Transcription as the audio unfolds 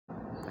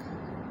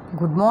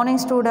Good morning,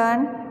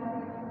 student.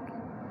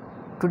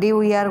 Today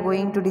we are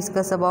going to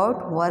discuss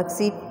about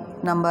worksheet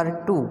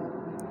number 2.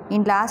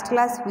 In last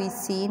class we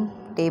seen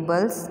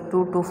tables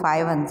 2 to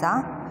 5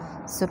 answer.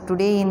 So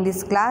today in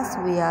this class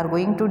we are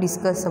going to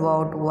discuss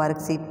about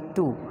worksheet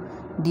 2.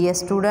 Dear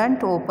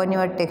student, open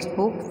your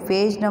textbook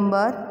page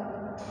number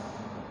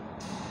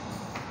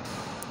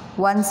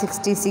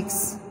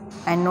 166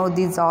 and note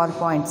these all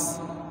points.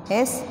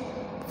 Yes,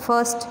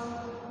 first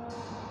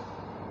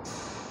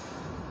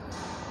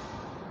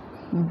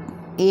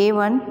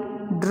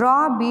A1,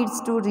 draw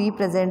beads to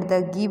represent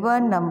the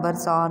given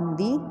numbers on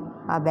the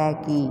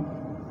abacus.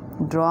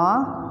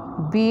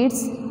 Draw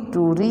beads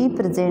to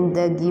represent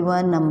the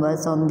given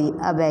numbers on the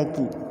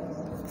abacus.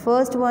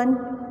 First one,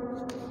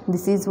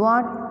 this is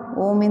what?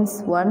 O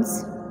means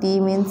ones, T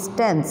means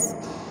tens.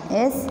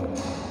 Yes.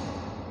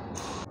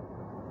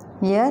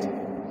 Here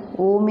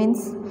O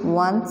means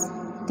ones,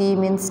 T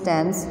means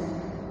tens.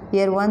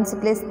 Here ones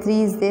place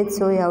 3 is there,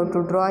 so you have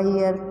to draw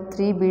here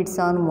 3 beads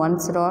on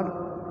ones rod.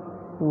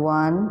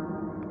 1,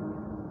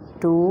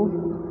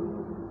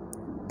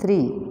 2,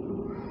 3,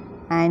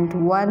 and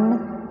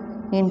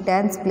 1 in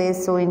tens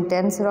place, so in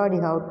tens rod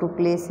you have to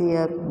place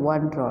here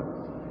 1 rod.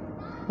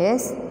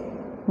 Yes.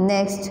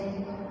 Next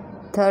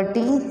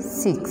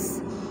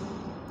 36.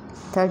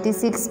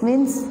 36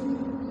 means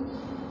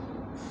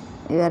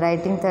you are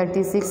writing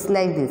 36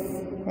 like this.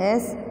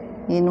 Yes,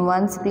 in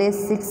ones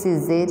place 6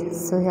 is there,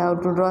 so you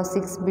have to draw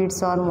 6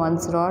 beads on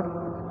ones rod.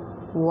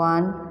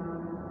 1,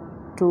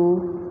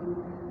 2,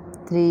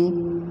 3,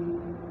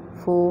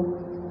 4,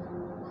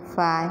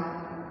 5,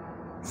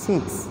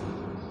 6,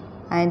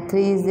 and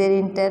 3 is there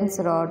in tens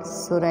rod,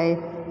 so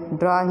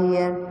draw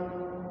here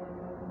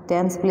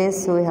tens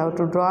place, so we have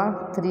to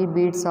draw 3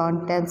 beads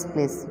on tens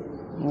place.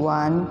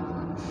 1,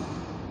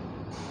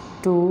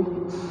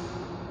 2,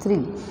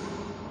 3.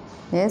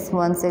 Yes,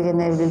 once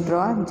again I will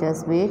draw,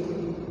 just wait.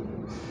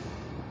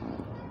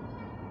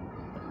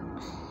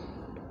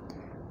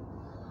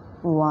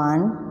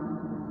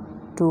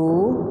 1,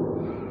 2,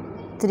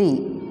 3.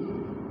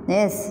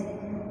 Yes.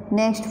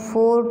 Next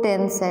 4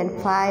 tens and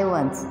 5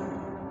 ones.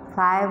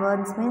 5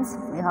 ones means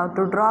you have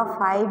to draw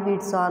 5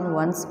 beads on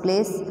ones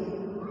place.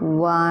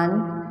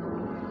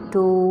 1,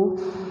 2,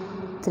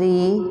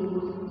 3,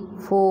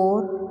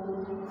 4,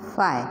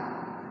 5.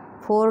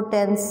 4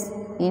 tens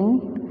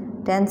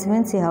in tens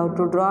means you have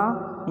to draw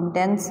in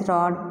tens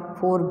rod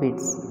 4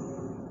 beads.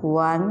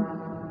 1,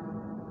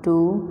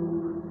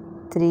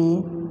 2,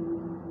 3,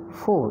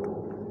 4.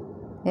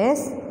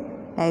 Yes.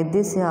 Like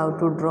this you have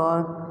to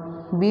draw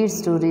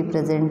beads to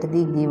represent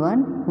the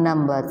given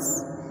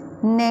numbers.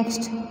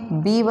 Next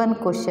B1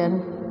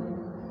 question.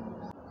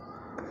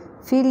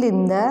 Fill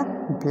in the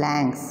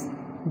blanks.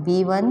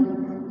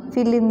 B1,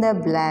 fill in the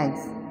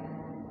blanks.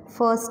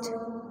 First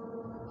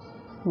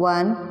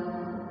one,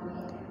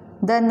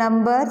 the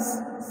numbers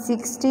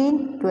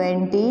 16,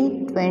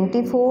 20,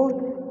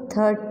 24,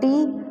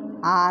 30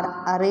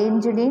 are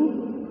arranged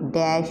in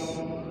dash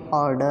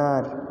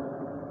order.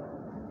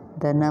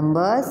 The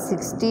numbers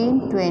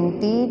 16,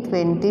 20,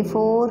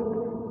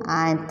 24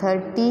 and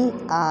 30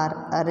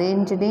 are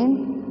arranged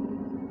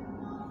in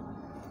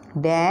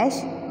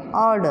dash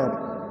order.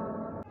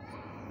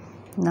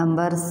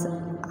 Numbers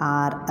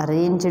are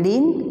arranged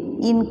in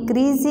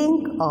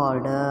increasing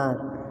order.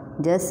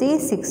 Just see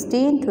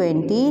 16,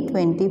 20,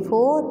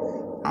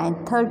 24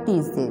 and 30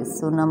 is there.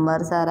 So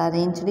numbers are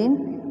arranged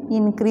in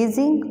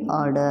increasing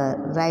order.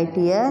 Write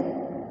here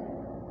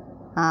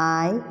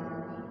I,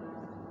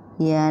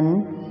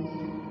 N,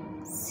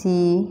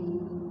 C,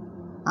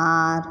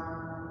 R,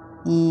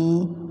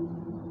 E,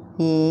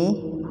 A,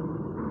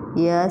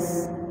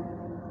 S,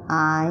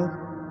 I,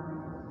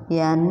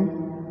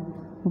 N,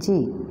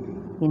 G.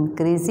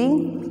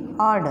 Increasing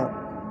order.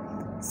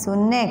 So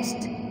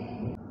next,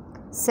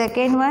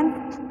 second one,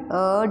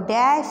 a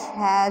dash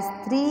has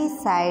 3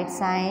 sides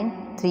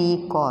and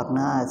 3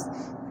 corners.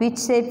 Which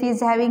shape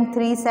is having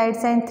 3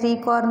 sides and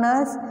 3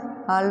 corners?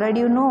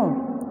 Already you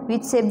know.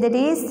 Which shape that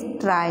is?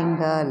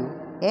 Triangle.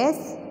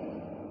 Yes.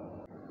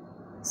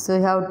 So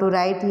you have to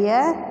write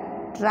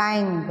here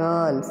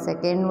triangle.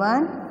 Second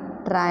one,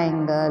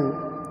 triangle.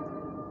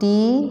 T,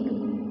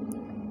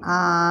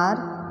 R,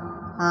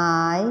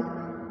 I,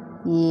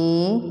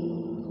 A,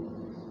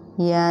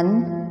 N,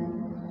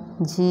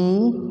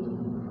 G,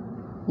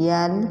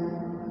 L,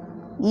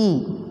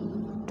 E.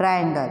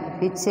 Triangle.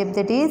 Which shape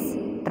that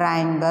is?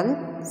 Triangle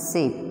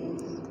shape.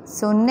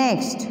 So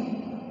next,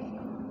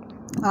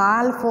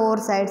 all 4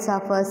 sides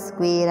of a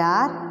square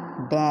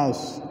are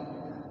dash.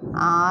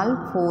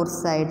 All 4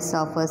 sides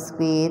of a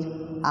square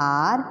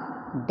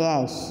are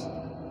dash.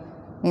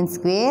 In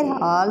square,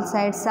 all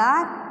sides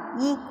are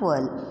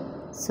equal.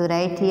 So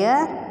write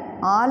here,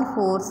 all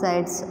 4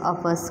 sides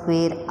of a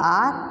square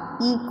are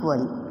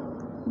equal.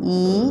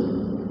 E,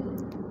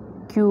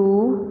 Q,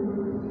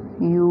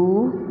 U,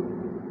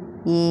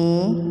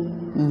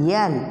 A,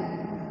 L.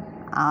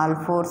 All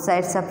 4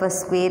 sides of a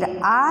square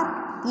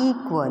are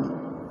equal.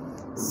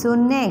 So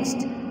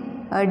next,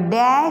 A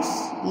dash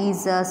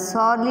is a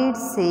solid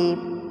shape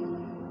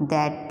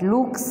that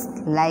looks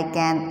like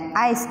an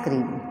ice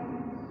cream.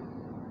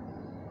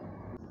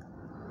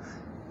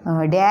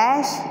 A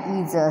dash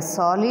is a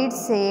solid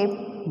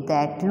shape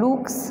that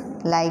looks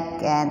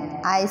like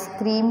an ice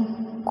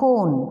cream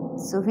cone.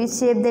 So which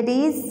shape that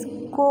is?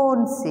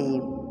 Cone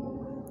shape.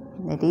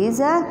 That is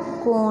a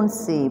cone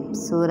shape.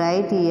 So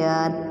write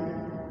here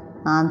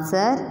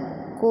answer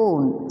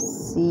cone.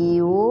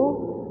 C-O-N-E,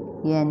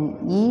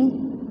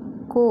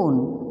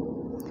 cone.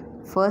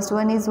 First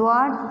one is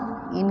what?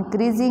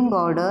 Increasing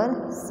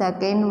order.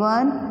 Second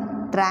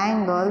one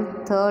triangle.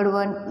 Third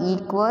one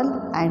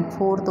equal. And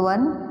fourth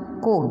one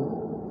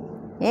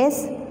cone.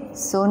 Yes.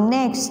 So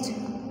next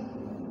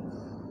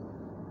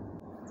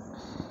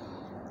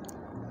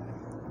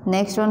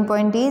one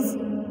point is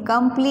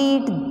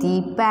complete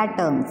the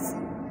patterns.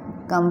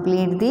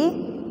 Complete the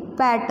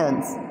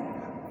patterns.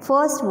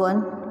 First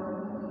one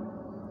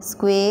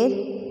square,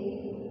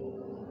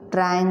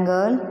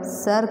 triangle,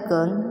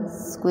 circle,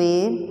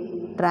 square,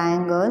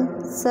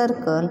 triangle,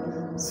 circle.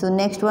 So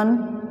next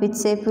one, which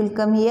shape will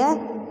come here?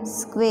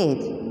 Square.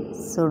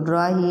 So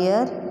draw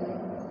here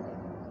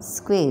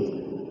square.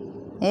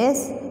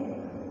 Yes.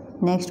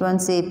 Next one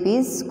shape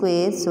is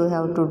square. So you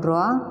have to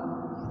draw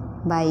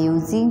by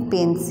using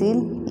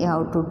pencil. You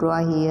have to draw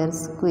here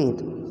square.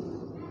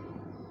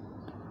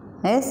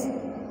 Yes.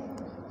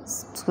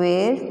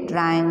 Square,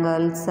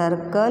 triangle,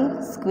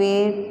 circle,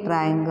 square,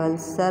 triangle,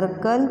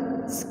 circle,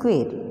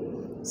 square.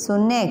 So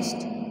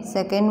next,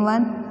 second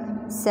one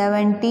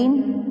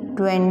 17,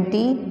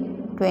 20,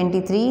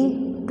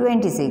 23,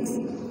 26.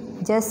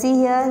 Just see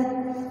here,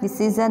 this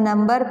is a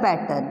number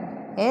pattern.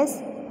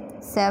 Yes,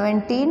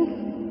 17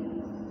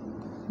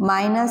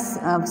 plus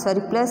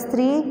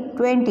 3,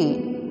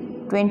 20.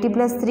 20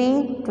 plus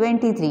 3,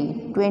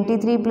 23.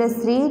 23 plus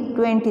 3,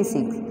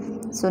 26.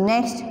 So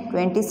next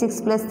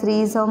 26 plus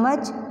 3 is how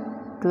much?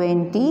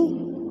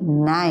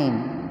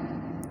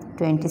 29.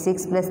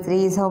 26 plus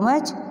 3 is how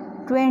much?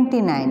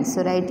 29.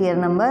 So write here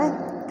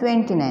number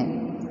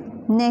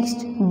 29.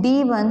 Next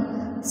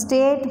D1,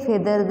 state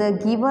whether the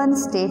given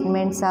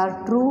statements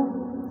are true,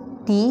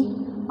 T,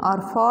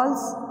 or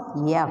false,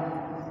 F.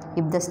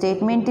 If the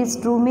statement is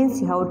true means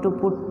you have to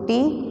put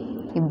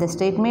T. If the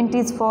statement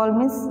is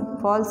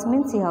false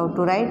means you have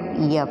to write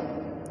F.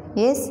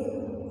 Yes.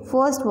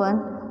 First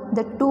one,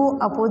 the two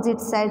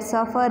opposite sides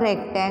of a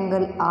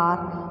rectangle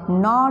are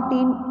not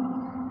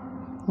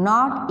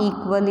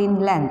equal in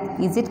length.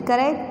 Is it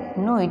correct?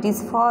 No, it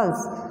is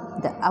false.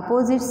 The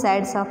opposite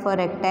sides of a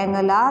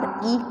rectangle are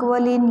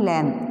equal in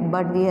length,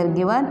 but we are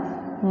given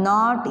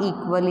not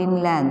equal in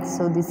length.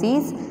 So the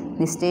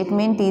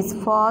statement is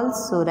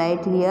false. So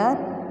write here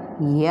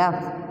F.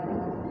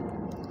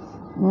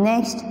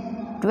 Next,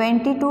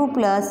 22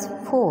 plus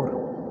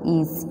 4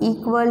 is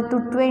equal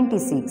to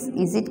 26.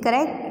 Is it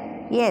correct?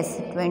 Yes,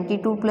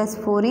 22 plus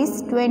 4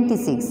 is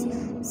 26.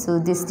 So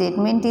this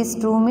statement is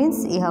true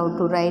means you have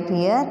to write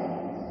here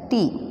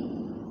T.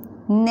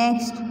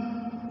 Next,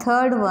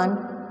 third one,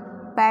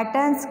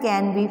 patterns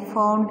can be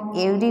found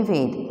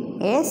everywhere.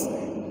 Yes,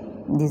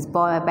 these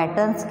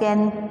patterns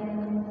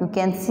you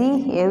can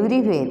see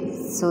everywhere.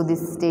 So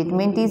this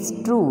statement is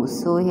true.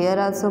 So here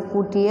also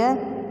put here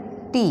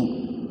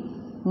T.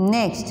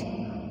 Next,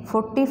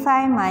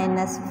 45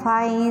 minus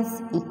 5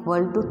 is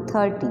equal to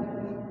 30.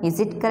 Is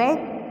it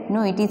correct?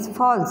 No, it is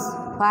false.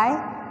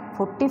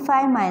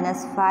 45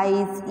 minus 5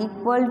 is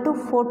equal to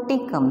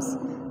 40 comes.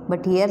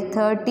 But here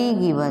 30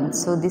 given.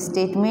 So this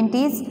statement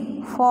is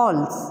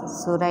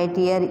false. So write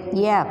here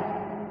F.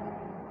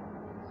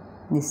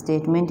 This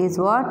statement is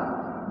what?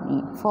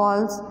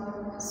 False.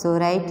 So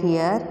write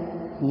here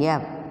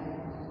F.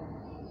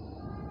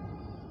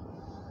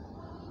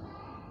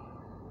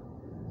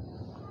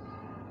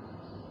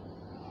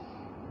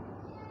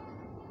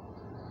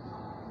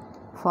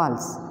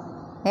 False.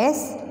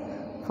 Yes.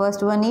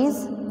 First one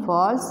is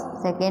false,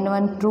 second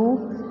one true,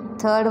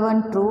 third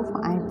one true,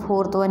 and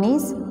fourth one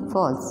is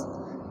false.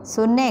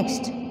 So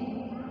next,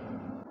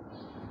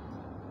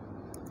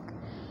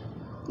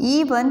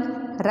 even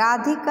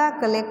Radhika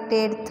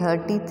collected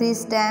 33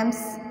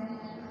 stamps.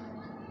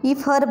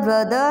 If her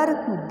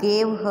brother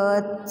gave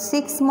her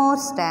 6 more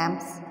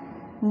stamps,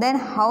 then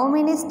how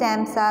many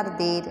stamps are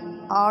there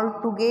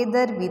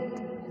altogether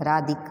with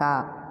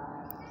Radhika?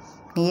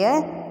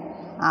 Here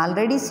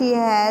already she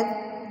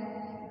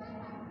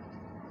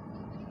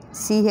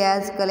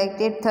has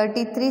collected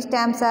 33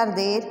 stamps are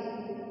there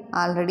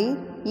already.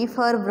 If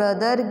her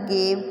brother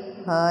gave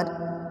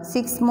her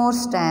 6 more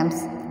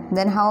stamps,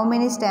 then how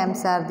many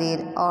stamps are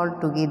there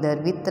altogether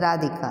with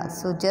Radhika?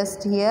 So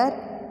just here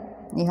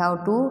you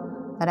have to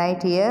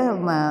write here,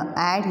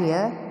 add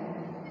here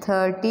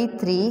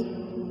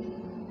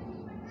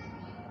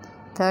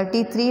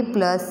 33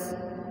 plus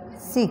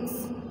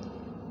 6.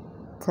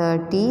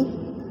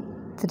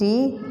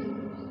 33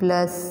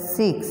 plus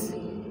 6.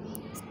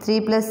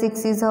 3 plus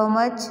 6 is how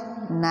much?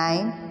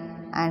 9,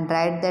 and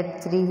write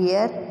that 3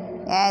 here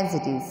as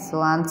it is.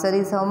 So answer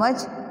is how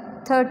much?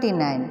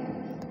 39.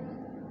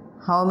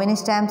 How many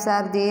stamps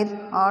are there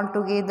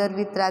altogether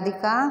with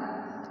Radhika?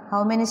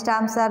 How many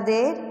stamps are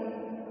there?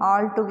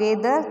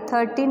 altogether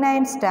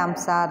 39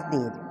 stamps are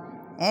there.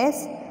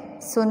 Yes.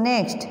 So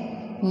next,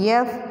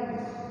 F.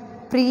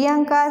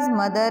 Priyanka's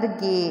mother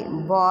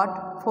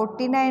bought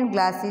 49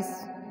 glasses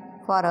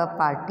for a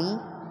party.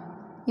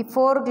 If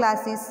 4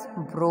 glasses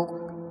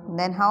broke,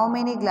 then how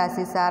many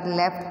glasses are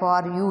left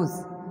for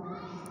use?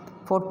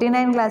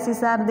 49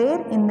 glasses are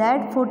there. In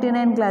that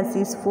 49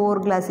 glasses, 4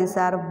 glasses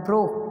are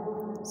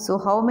broke. So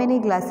how many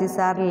glasses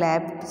are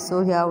left?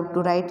 So you have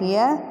to write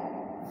here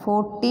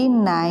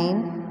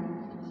 49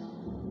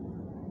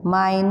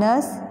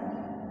 minus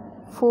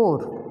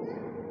 4.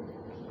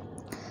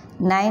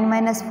 9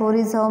 minus 4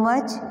 is how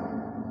much?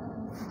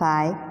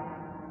 5.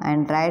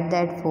 And write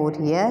that 4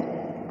 here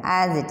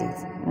as it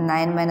is.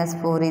 9 minus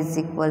 4 is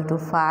equal to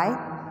 5.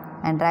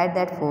 And write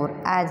that 4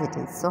 as it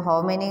is. So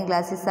how many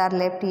glasses are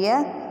left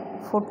here?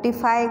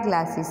 45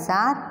 glasses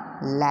are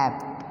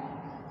left.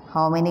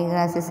 How many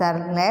glasses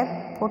are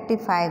left?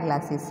 45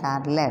 glasses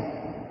are left.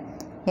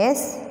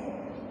 Yes.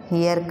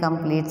 Here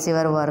completes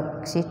your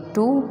worksheet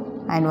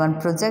 2 and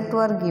one project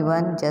work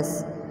given.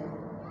 Just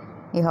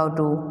you have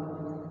to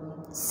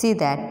see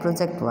that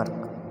project work.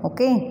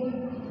 Okay.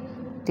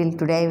 Till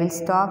today I will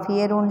stop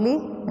here only,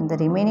 and the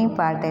remaining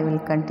part I will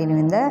continue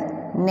in the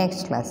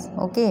next class.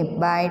 Okay.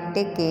 Bye.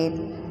 Take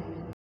care.